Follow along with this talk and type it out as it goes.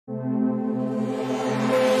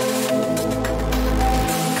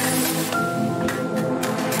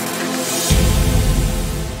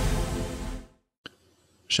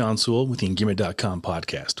Sean Sewell with the Engearment.com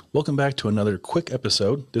podcast. Welcome back to another quick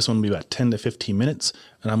episode. This one will be about 10 to 15 minutes,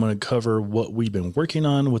 and I'm going to cover what we've been working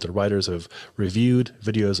on, what the writers have reviewed,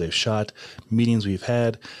 videos they've shot, meetings we've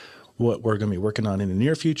had, what we're going to be working on in the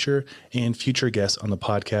near future, and future guests on the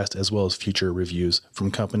podcast, as well as future reviews from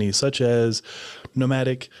companies such as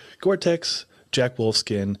NOMATIC, GoreTex, Jack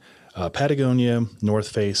Wolfskin, Patagonia, North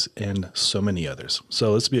Face, and so many others.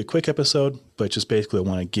 So this will be a quick episode, but just basically I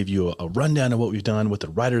want to give you a rundown of what we've done, what the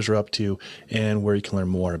writers are up to, and where you can learn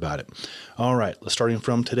more about it. All right, starting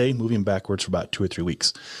from today, moving backwards for about 2 or 3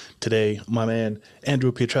 weeks. Today, my man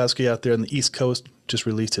Andrew Piotrowski out there on the East Coast just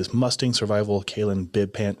released his Mustang Survival Callan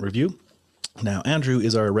Bib Pant review. Now, Andrew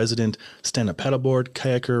is our resident stand-up paddleboard,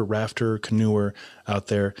 kayaker, rafter, canoeer out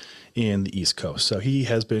there in the East Coast. So he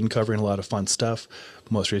has been covering a lot of fun stuff.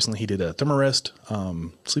 Most recently, he did a thermarest,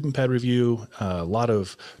 sleeping pad review, a lot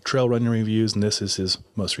of trail running reviews, and this is his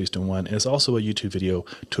most recent one. And it's also a YouTube video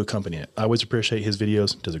to accompany it. I always appreciate his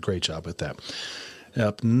videos. Does a great job with that.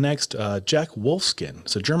 Up next, Jack Wolfskin.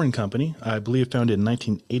 It's a German company, I believe founded in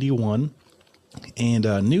 1981. And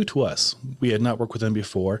new to us. We had not worked with them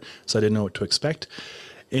before, so I didn't know what to expect.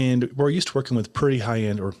 And we're used to working with pretty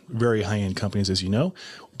high-end or very high-end companies, as you know.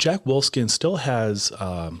 Jack Wolfskin still has,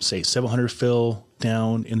 say, 700 fill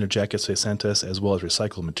down in their jackets they sent us, as well as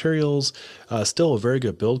recycled materials. Still a very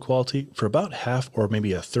good build quality for about half or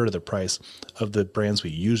maybe a third of the price of the brands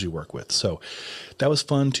we usually work with. So that was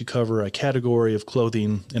fun to cover a category of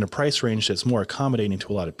clothing in a price range that's more accommodating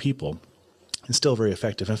to a lot of people. It's still very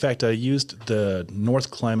effective. In fact, I used the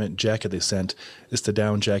North Climate jacket they sent. It's the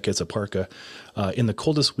down jacket, it's a parka, in the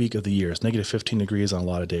coldest week of the year. It's negative 15 degrees on a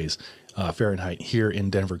lot of days, Fahrenheit, here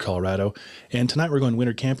in Denver, Colorado. And tonight we're going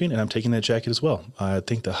winter camping, and I'm taking that jacket as well. I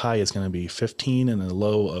think the high is going to be 15 and a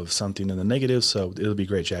low of something in the negative, so it'll be a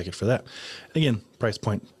great jacket for that. Again, price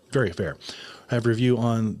point, very fair. I have a review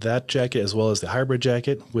on that jacket as well as the hybrid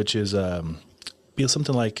jacket, which is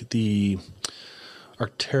something like the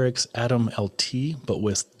Arc'teryx Atom LT, but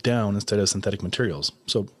with down instead of synthetic materials.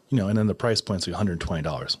 So, and then the price point's like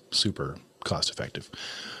 $120. Super cost effective.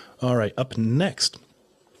 All right, up next,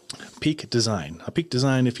 Peak Design. Peak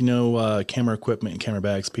Design, if you know camera equipment and camera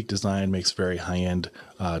bags, Peak Design makes very high-end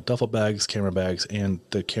duffel bags, camera bags, and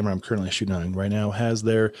the camera I'm currently shooting on right now has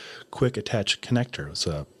their quick attach connector. It's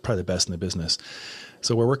probably the best in the business.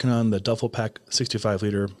 So we're working on the Dufflepack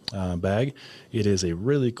 65-liter bag. It is a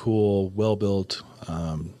really cool, well-built,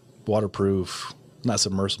 waterproof, not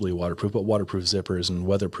submersibly waterproof, but waterproof zippers and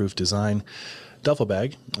weatherproof design duffel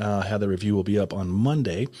bag. How the review will be up on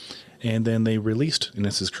Monday. And then they released, and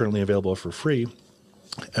this is currently available for free,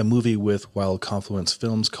 a movie with Wild Confluence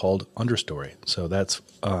Films called Understory. So that's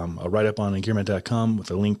a write-up on Engearment.com with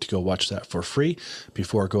a link to go watch that for free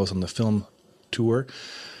before it goes on the film tour.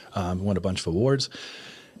 Won a bunch of awards.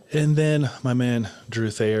 And then my man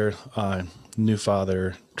Drew Thayer, new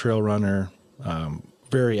father, trail runner,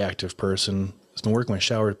 very active person. He's been working with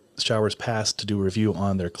Showers Past to do a review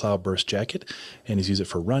on their Cloudburst jacket, and he's used it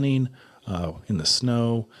for running in the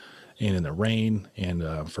snow and in the rain,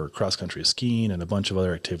 and for cross-country skiing and a bunch of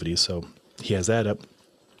other activities. So he has that up.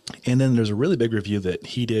 And then there's a really big review that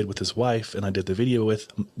he did with his wife, and I did the video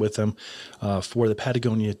with him for the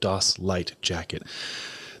Patagonia DAS Light jacket.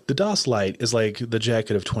 The DAS Light is like the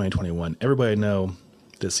jacket of 2021. Everybody I know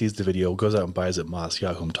that sees the video goes out and buys it. Moss,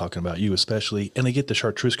 Yahoo, I'm talking about you especially. And they get the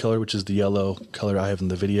chartreuse color, which is the yellow color I have in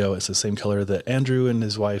the video. It's the same color that Andrew and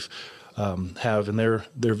his wife have in their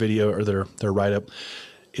video or their write-up.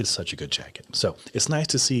 It's such a good jacket. So it's nice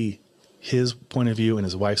to see his point of view and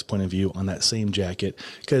his wife's point of view on that same jacket.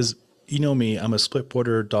 Because you know me, I'm a split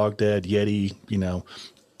border, dog dead, Yeti,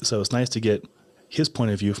 So it's nice to get his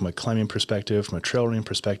point of view from a climbing perspective, from a trail running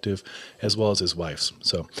perspective, as well as his wife's.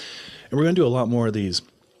 So, and we're going to do a lot more of these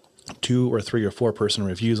 2 or 3 or 4 person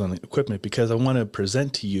reviews on the equipment because I want to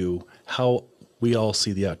present to you how we all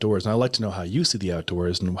see the outdoors. And I'd like to know how you see the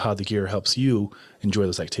outdoors and how the gear helps you enjoy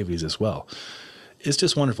those activities as well. It's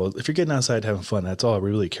just wonderful. If you're getting outside having fun, that's all I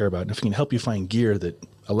really care about. And if we can help you find gear that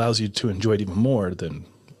allows you to enjoy it even more, then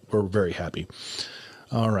we're very happy.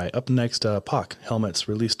 All right, up next, POC Helmets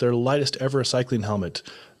released their lightest ever cycling helmet,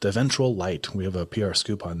 the Ventral Light. We have a PR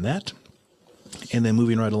scoop on that. And then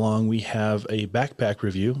moving right along, we have a backpack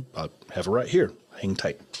review. I'll have it right here. Hang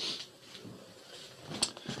tight.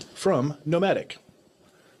 From NOMATIC.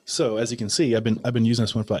 So as you can see, I've been using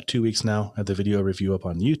this one for about 2 weeks now. I have the video review up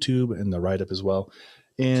on YouTube and the write-up as well.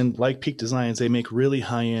 And like Peak Designs, they make really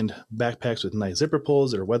high-end backpacks with nice zipper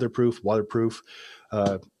pulls that are weatherproof, waterproof.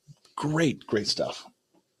 Great stuff.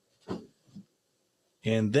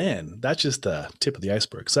 And then that's just the tip of the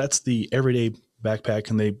iceberg. So that's the everyday backpack,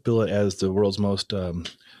 and they bill it as the world's most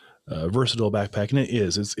versatile backpack, and it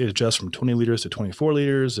is. It adjusts from 20 liters to 24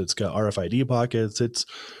 liters. It's got RFID pockets. It's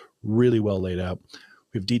really well laid out.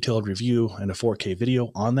 We have detailed review and a 4K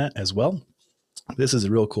video on that as well. This is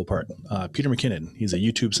a real cool part. Peter McKinnon, he's a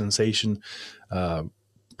YouTube sensation,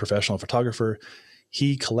 professional photographer.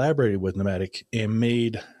 He collaborated with NOMATIC and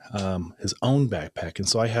made his own backpack. And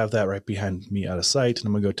so I have that right behind me out of sight. And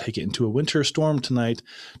I'm going to go take it into a winter storm tonight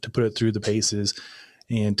to put it through the paces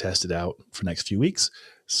and test it out for the next few weeks.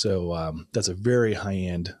 So that's a very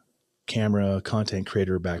high-end camera content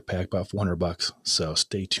creator backpack, about $400. So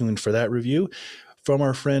stay tuned for that review from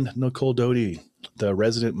our friend Nicole Doty, the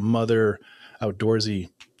resident mother outdoorsy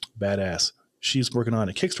badass. She's working on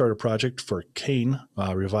a Kickstarter project for Kane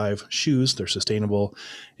Revive shoes. They're sustainable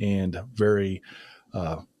and very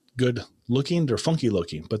good looking. They're funky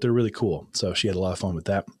looking, but they're really cool. So she had a lot of fun with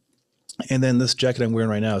that. And then this jacket I'm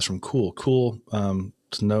wearing right now is from Cool. Cool,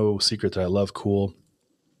 it's no secret that I love Cool.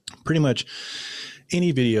 Pretty much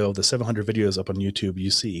any video, the 700 videos up on YouTube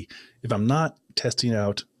you see, if I'm not testing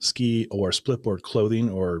out ski or splitboard clothing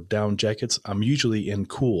or down jackets, I'm usually in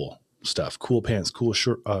Cool stuff, cool pants, cool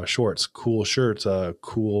shorts, cool shirts,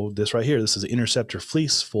 cool this right here. This is an Interceptor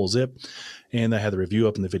fleece, full zip. And I have the review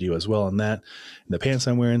up in the video as well on that. And the pants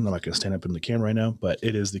I'm wearing, I'm not going to stand up in the camera right now, but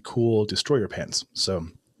it is the Cool Destroyer pants. So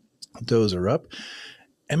those are up.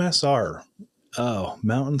 MSR,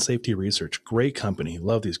 Mountain Safety Research, great company.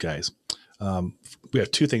 Love these guys. We have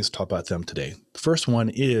two things to talk about them today. The first one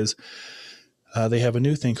is they have a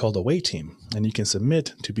new thing called Away Team, and you can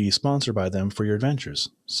submit to be sponsored by them for your adventures.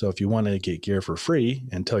 So if you want to get gear for free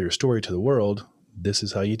and tell your story to the world, this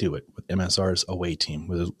is how you do it with MSR's Away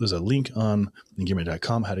Team. There's a link on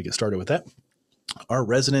Engearment.com how to get started with that. Our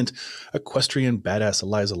resident equestrian badass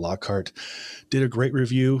Eliza Lockhart did a great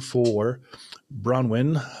review for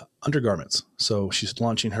Bronwyn Undergarments. So she's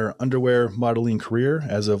launching her underwear modeling career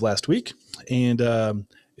as of last week, and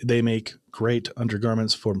they make great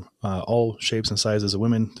undergarments for all shapes and sizes of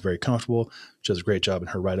women. Very comfortable. She does a great job in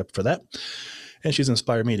her write-up for that. And she's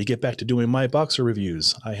inspired me to get back to doing my boxer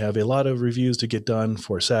reviews. I have a lot of reviews to get done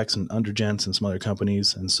for Saks and Undergents and some other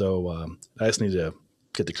companies. And so I just need to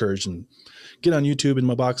get the courage and get on YouTube in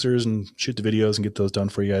my boxers and shoot the videos and get those done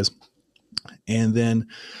for you guys. And then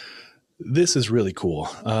this is really cool.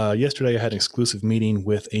 Yesterday I had an exclusive meeting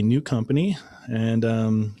with a new company,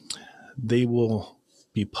 and they will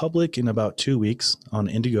be public in about 2 weeks on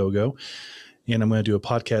Indiegogo. And I'm going to do a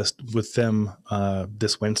podcast with them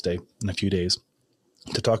this Wednesday in a few days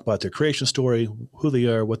to talk about their creation story, who they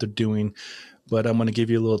are, what they're doing. But I'm going to give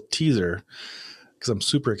you a little teaser because I'm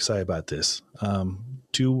super excited about this.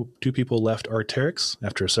 Two people left Arc'teryx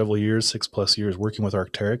after several years, 6+ years working with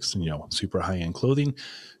Arc'teryx and, super high-end clothing,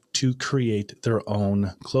 to create their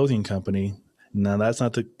own clothing company. Now, that's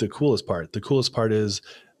not the coolest part. The coolest part is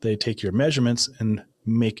they take your measurements and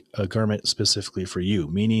make a garment specifically for you,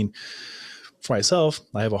 meaning for myself,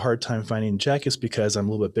 I have a hard time finding jackets because I'm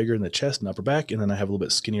a little bit bigger in the chest and upper back, and then I have a little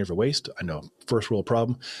bit skinnier of a waist. I know, first world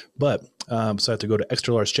problem. But so I have to go to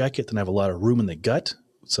extra large jacket, then I have a lot of room in the gut.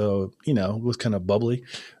 So, it was kind of bubbly.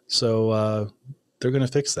 So they're going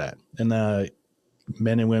to fix that. And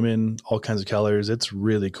men and women, all kinds of colors. It's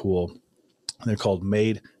really cool. They're called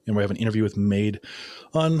Made, and we have an interview with Made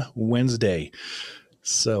on Wednesday.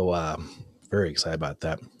 So very excited about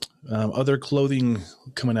that. Other clothing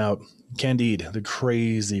coming out. Candide, the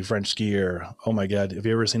crazy French skier. Oh my God. Have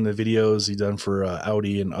you ever seen the videos he's done for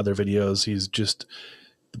Audi and other videos? He's just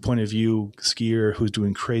the point of view skier who's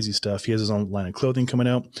doing crazy stuff. He has his own line of clothing coming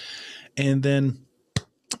out. And then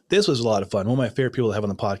this was a lot of fun. One of my favorite people to have on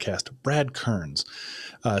the podcast, Brad Kearns.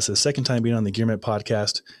 It's the second time being on the Engearment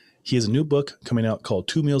podcast. He has a new book coming out called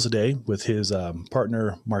 2 Meals a Day with his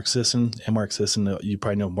partner, Mark Sisson. And Mark Sisson, you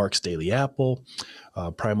probably know Mark's Daily Apple,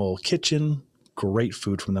 Primal Kitchen, great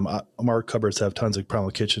food from them. Mark cupboards have tons of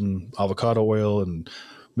Primal Kitchen, avocado oil and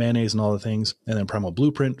mayonnaise and all the things. And then Primal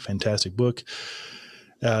Blueprint, fantastic book.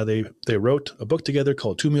 They wrote a book together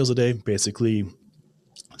called 2 Meals a Day, basically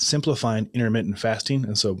simplifying intermittent fasting.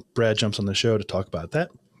 And so Brad jumps on the show to talk about that.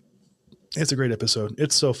 It's a great episode.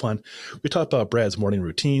 It's so fun. We talked about Brad's morning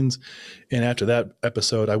routines. And after that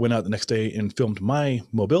episode, I went out the next day and filmed my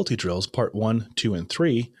mobility drills, part 1, 2, and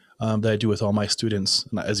 3, that I do with all my students.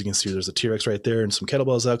 And as you can see, there's a T-Rex right there and some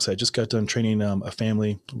kettlebells out. So I just got done training a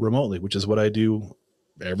family remotely, which is what I do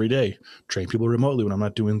every day. Train people remotely when I'm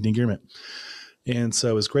not doing the Engearment. And so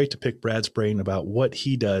it was great to pick Brad's brain about what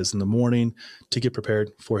he does in the morning to get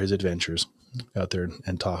prepared for his adventures out there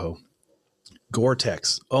in Tahoe.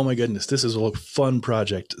 GoreTex. Oh my goodness, this is a fun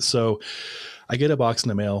project. So I get a box in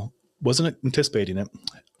the mail. Wasn't anticipating it.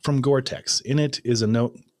 from GoreTex. In it is a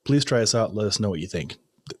note. Please try us out. Let us know what you think.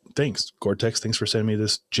 Thanks, GoreTex. Thanks for sending me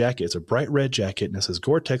this jacket. It's a bright red jacket, and it says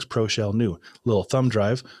GoreTex Pro Shell new. Little thumb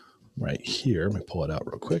drive right here. Let me pull it out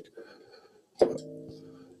real quick.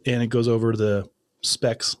 And it goes over the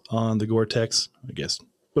specs on the GoreTex. I guess,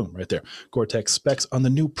 boom, right there. GoreTex specs on the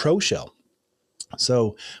new Pro Shell.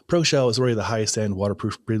 So Pro Shell is already the highest end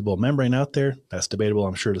waterproof breathable membrane out there. That's debatable,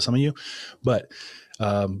 I'm sure, to some of you. But,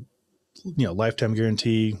 lifetime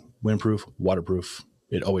guarantee, windproof, waterproof.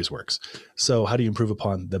 It always works. So how do you improve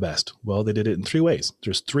upon the best? Well, they did it in 3 ways.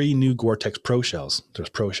 There's 3 new GoreTex Pro Shells. There's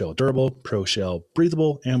Pro Shell Durable, Pro Shell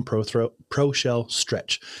Breathable, and Pro Shell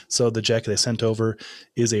Stretch. So the jacket they sent over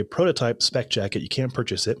is a prototype spec jacket. You can't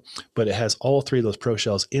purchase it, but it has all 3 of those Pro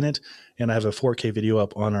Shells in it. And I have a 4K video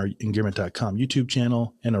up on our Engearment.com YouTube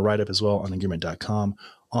channel and a write-up as well on Engearment.com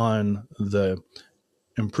on the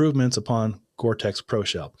improvements upon GoreTex Pro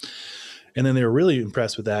Shell. And then they were really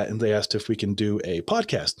impressed with that, and they asked if we can do a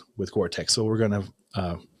podcast with GoreTex. So we're going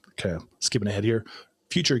to kind of skipping ahead here.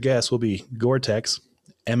 Future guests will be GoreTex,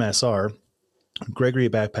 MSR, Gregory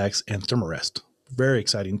Backpacks, and Thermarest. Very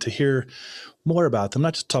exciting to hear more about them,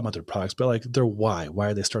 not just talking about their products, but like their why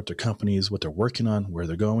they start their companies, what they're working on, where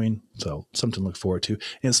they're going. So something to look forward to.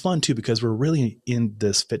 And it's fun too, because we're really in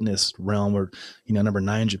this fitness realm. We're, number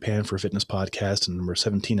 9 in Japan for a fitness podcast and number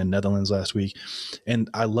 17 in Netherlands last week. And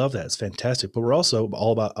I love that. It's fantastic. But we're also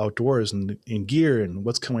all about outdoors and gear and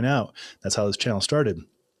what's coming out. That's how this channel started.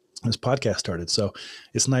 This podcast started. So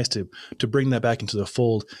it's nice to bring that back into the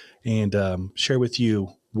fold and share with you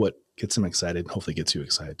what gets them excited, hopefully gets you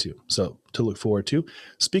excited too. So to look forward to.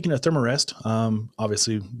 Speaking of Thermarest,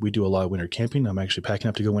 obviously we do a lot of winter camping. I'm actually packing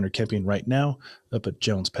up to go winter camping right now up at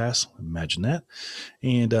Jones Pass. Imagine that.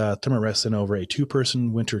 And Thermarest sent over a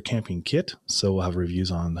 2-person winter camping kit. So we'll have reviews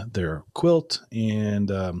on their quilt and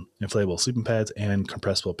inflatable sleeping pads and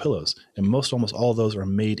compressible pillows. And almost all of those are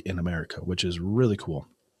made in America, which is really cool.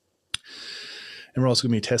 And we're also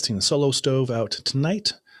going to be testing the Solo Stove out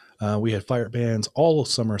tonight. We had fire bans all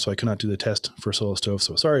summer, so I could not do the test for Solo Stove.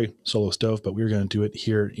 So sorry, Solo Stove, but we're going to do it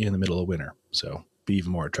here in the middle of winter. So be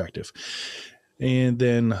even more attractive. And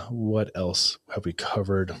then what else have we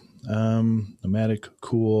covered? NOMATIC,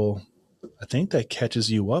 cool. I think that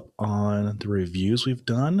catches you up on the reviews we've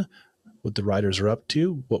done, what the riders are up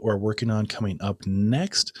to, what we're working on coming up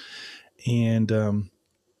next. And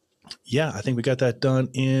I think we got that done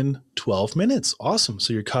in 12 minutes. Awesome.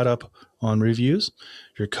 So you're caught up on reviews.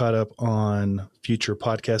 You're caught up on future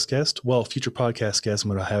podcast guests. Well, future podcast guests,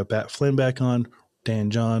 I'm going to have Bat Flynn back on,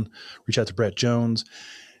 Dan John, reach out to Brett Jones.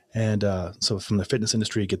 And so from the fitness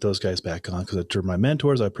industry, get those guys back on because they're my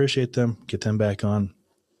mentors. I appreciate them. Get them back on.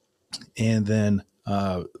 And then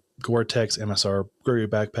GoreTex, MSR, Gregory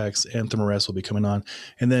Backpacks, and Thermarest will be coming on.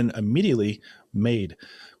 And then immediately Made,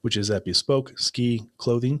 which is that bespoke ski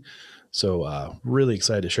clothing. So really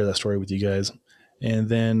excited to share that story with you guys. And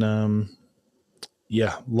then,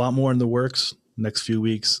 a lot more in the works next few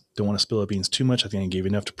weeks. Don't want to spill the beans too much. I think I gave you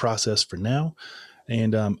enough to process for now.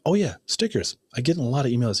 And, stickers. I get a lot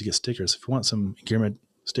of emails to get stickers. If you want some Engearment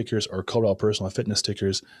stickers or Colorado Personal Fitness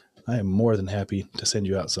stickers, I am more than happy to send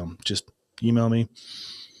you out some. Just email me,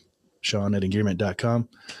 Sean@Engearment.com.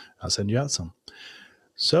 I'll send you out some.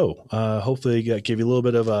 So hopefully I gave you a little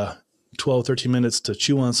bit of 12, 13 minutes to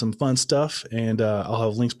chew on some fun stuff. And I'll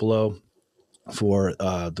have links below for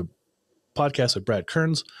the podcast with Brad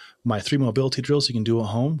Kearns, my 3 mobility drills you can do at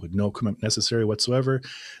home with no equipment necessary whatsoever.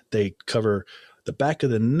 They cover the back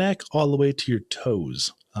of the neck all the way to your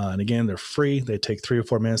toes. And again, they're free. They take 3 or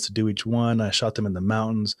 4 minutes to do each one. I shot them in the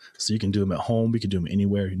mountains, so you can do them at home. You can do them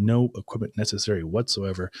anywhere. No equipment necessary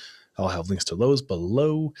whatsoever. I'll have links to those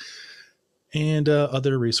below and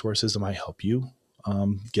other resources that might help you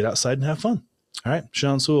get outside and have fun. All right,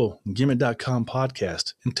 Sean Sewell, Engearment.com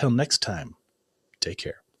podcast. Until next time, take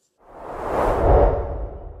care.